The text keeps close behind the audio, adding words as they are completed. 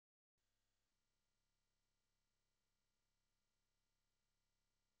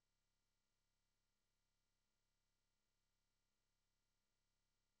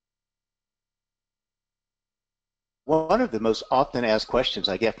One of the most often asked questions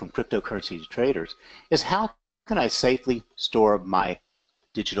I get from cryptocurrency traders is how can I safely store my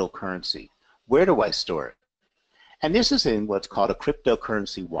digital currency? Where do I store it? And this is in what's called a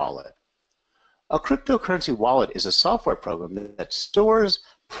cryptocurrency wallet. A cryptocurrency wallet is a software program that stores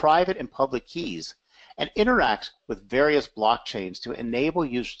private and public keys and interacts with various blockchains to enable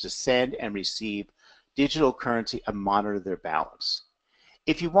users to send and receive digital currency and monitor their balance.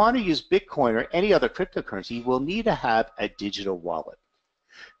 If you want to use Bitcoin or any other cryptocurrency, you will need to have a digital wallet.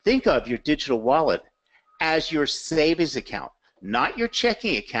 Think of your digital wallet as your savings account, not your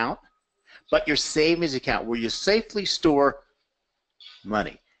checking account, but your savings account where you safely store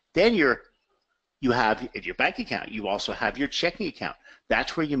money. Then you have your bank account. You also have your checking account.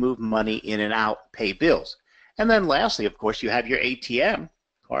 That's where you move money in and out, pay bills. And then lastly, of course, you have your ATM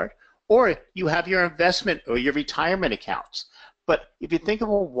card, or you have your investment or your retirement accounts. But if you think of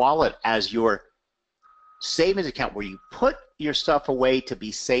a wallet as your savings account where you put your stuff away to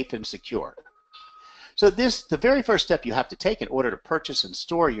be safe and secure. So the very first step you have to take in order to purchase and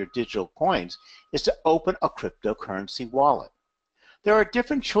store your digital coins is to open a cryptocurrency wallet. There are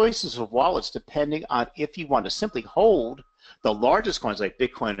different choices of wallets depending on if you want to simply hold the largest coins like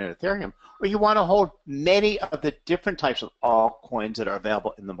Bitcoin and Ethereum, or you want to hold many of the different types of altcoins that are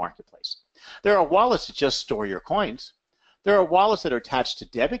available in the marketplace. There are wallets that just store your coins. There are wallets that are attached to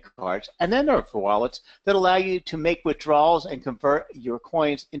debit cards, and then there are wallets that allow you to make withdrawals and convert your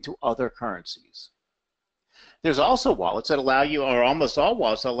coins into other currencies. There's also wallets that allow you, or almost all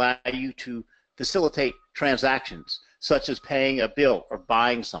wallets allow you to facilitate transactions, such as paying a bill or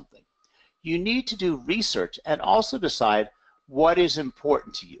buying something. You need to do research and also decide what is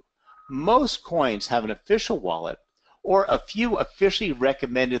important to you. Most coins have an official wallet or a few officially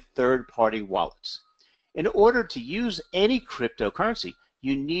recommended third-party wallets. In order to use any cryptocurrency,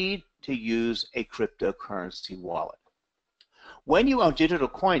 you need to use a cryptocurrency wallet. When you own digital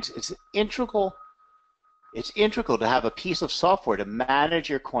coins, it's integral to have a piece of software to manage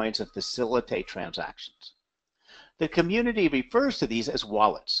your coins and facilitate transactions. The community refers to these as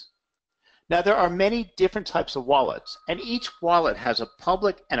wallets. Now, there are many different types of wallets, and each wallet has a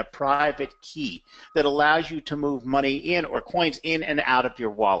public and a private key that allows you to move money in or coins in and out of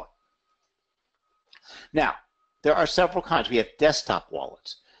your wallet. Now, there are several kinds. We have desktop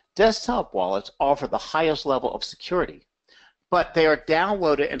wallets. Desktop wallets offer the highest level of security, but they are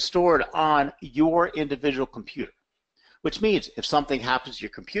downloaded and stored on your individual computer, which means if something happens to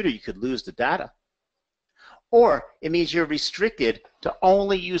your computer, you could lose the data. Or it means you're restricted to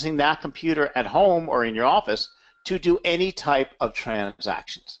only using that computer at home or in your office to do any type of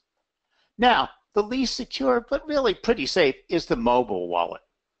transactions. Now, the least secure, but really pretty safe, is the mobile wallet.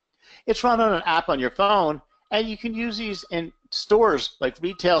 It's run on an app on your phone, and you can use these in stores like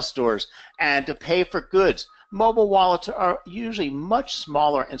retail stores and to pay for goods. Mobile wallets are usually much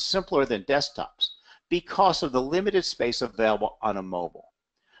smaller and simpler than desktops because of the limited space available on a mobile.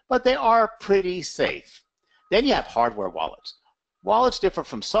 But they are pretty safe. Then you have hardware wallets. Wallets differ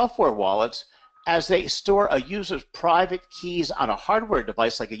from software wallets as they store a user's private keys on a hardware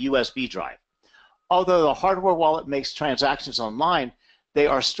device like a USB drive. Although the hardware wallet makes transactions online, they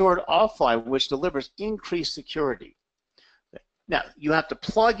are stored offline, which delivers increased security. Now, you have to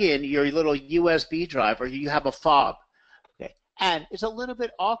plug in your little USB drive or you have a fob. Okay? And it's a little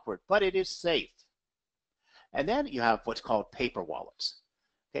bit awkward, but it is safe. And then you have what's called paper wallets.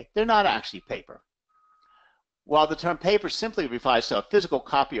 Okay? They're not actually paper. While the term paper simply refers to a physical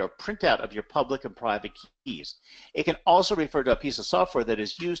copy or printout of your public and private keys, it can also refer to a piece of software that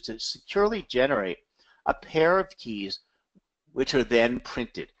is used to securely generate a pair of keys which are then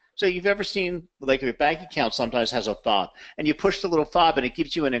printed. So you've ever seen, like your bank account sometimes has a fob, and you push the little fob and it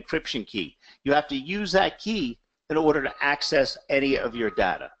gives you an encryption key. You have to use that key in order to access any of your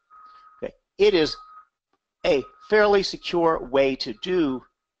data. Okay. It is a fairly secure way to do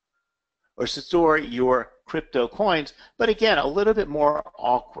or store your crypto coins, but again, a little bit more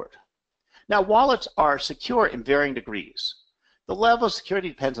awkward. Now, wallets are secure in varying degrees. The level of security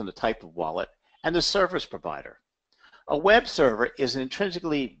depends on the type of wallet and the service provider. A web server is an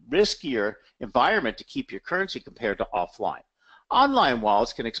intrinsically riskier environment to keep your currency compared to offline. Online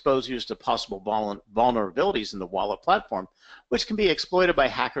wallets can expose users to possible vulnerabilities in the wallet platform, which can be exploited by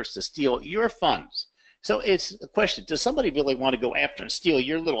hackers to steal your funds. So it's a question, does somebody really want to go after and steal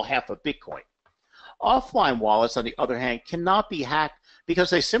your little half of Bitcoin? Offline wallets, on the other hand, cannot be hacked because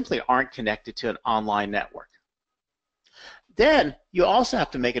they simply aren't connected to an online network. Then you also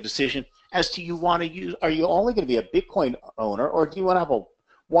have to make a decision as to you want to use, are you only going to be a Bitcoin owner, or do you want to have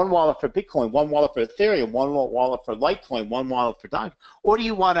one wallet for Bitcoin, one wallet for Ethereum, one wallet for Litecoin, one wallet for Dime, or do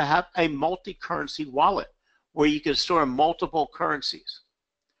you want to have a multi-currency wallet where you can store multiple currencies.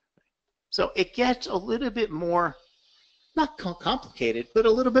 So it gets a little bit more, not complicated, but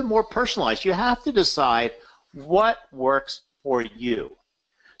a little bit more personalized. You have to decide what works for you.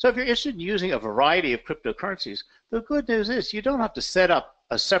 So if you're interested in using a variety of cryptocurrencies, the good news is you don't have to set up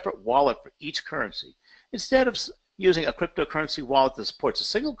a separate wallet for each currency. Instead of using a cryptocurrency wallet that supports a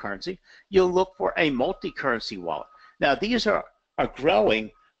single currency, you'll look for a multi-currency wallet. Now these are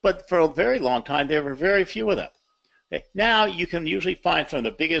growing, but for a very long time there were very few of them. Okay. Now you can usually find from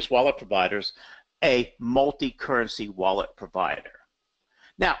the biggest wallet providers a multi-currency wallet provider.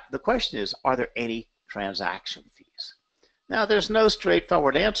 Now the question is, are there any transaction fees? Now there's no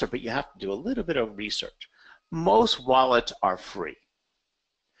straightforward answer, but you have to do a little bit of research. Most wallets are free,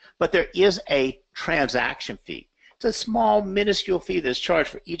 but there is a transaction fee. It's a small, minuscule fee that's charged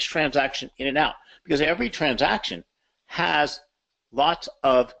for each transaction in and out, because every transaction has lots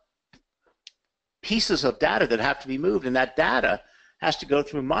of pieces of data that have to be moved, and that data has to go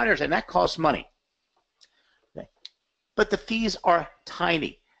through miners, and that costs money. Okay. But the fees are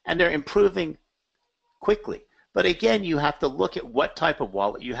tiny, and they're improving quickly. But again, you have to look at what type of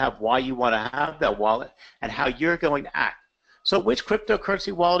wallet you have, why you want to have that wallet, and how you're going to act. So which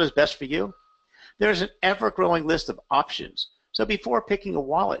cryptocurrency wallet is best for you? There's an ever-growing list of options. So before picking a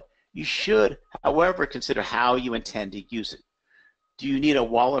wallet, you should, however, consider how you intend to use it. Do you need a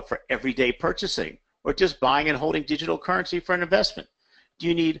wallet for everyday purchasing, or just buying and holding digital currency for an investment? Do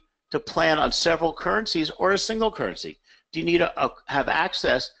you need to plan on several currencies or a single currency? Do you need to have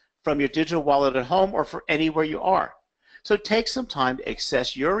access from your digital wallet at home or for anywhere you are? So take some time to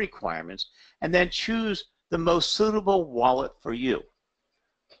assess your requirements and then choose the most suitable wallet for you.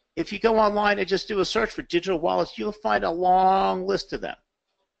 If you go online and just do a search for digital wallets, you'll find a long list of them.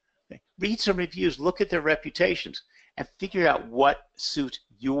 Okay. Read some reviews, look at their reputations, and figure out what suits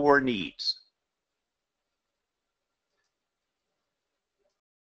your needs.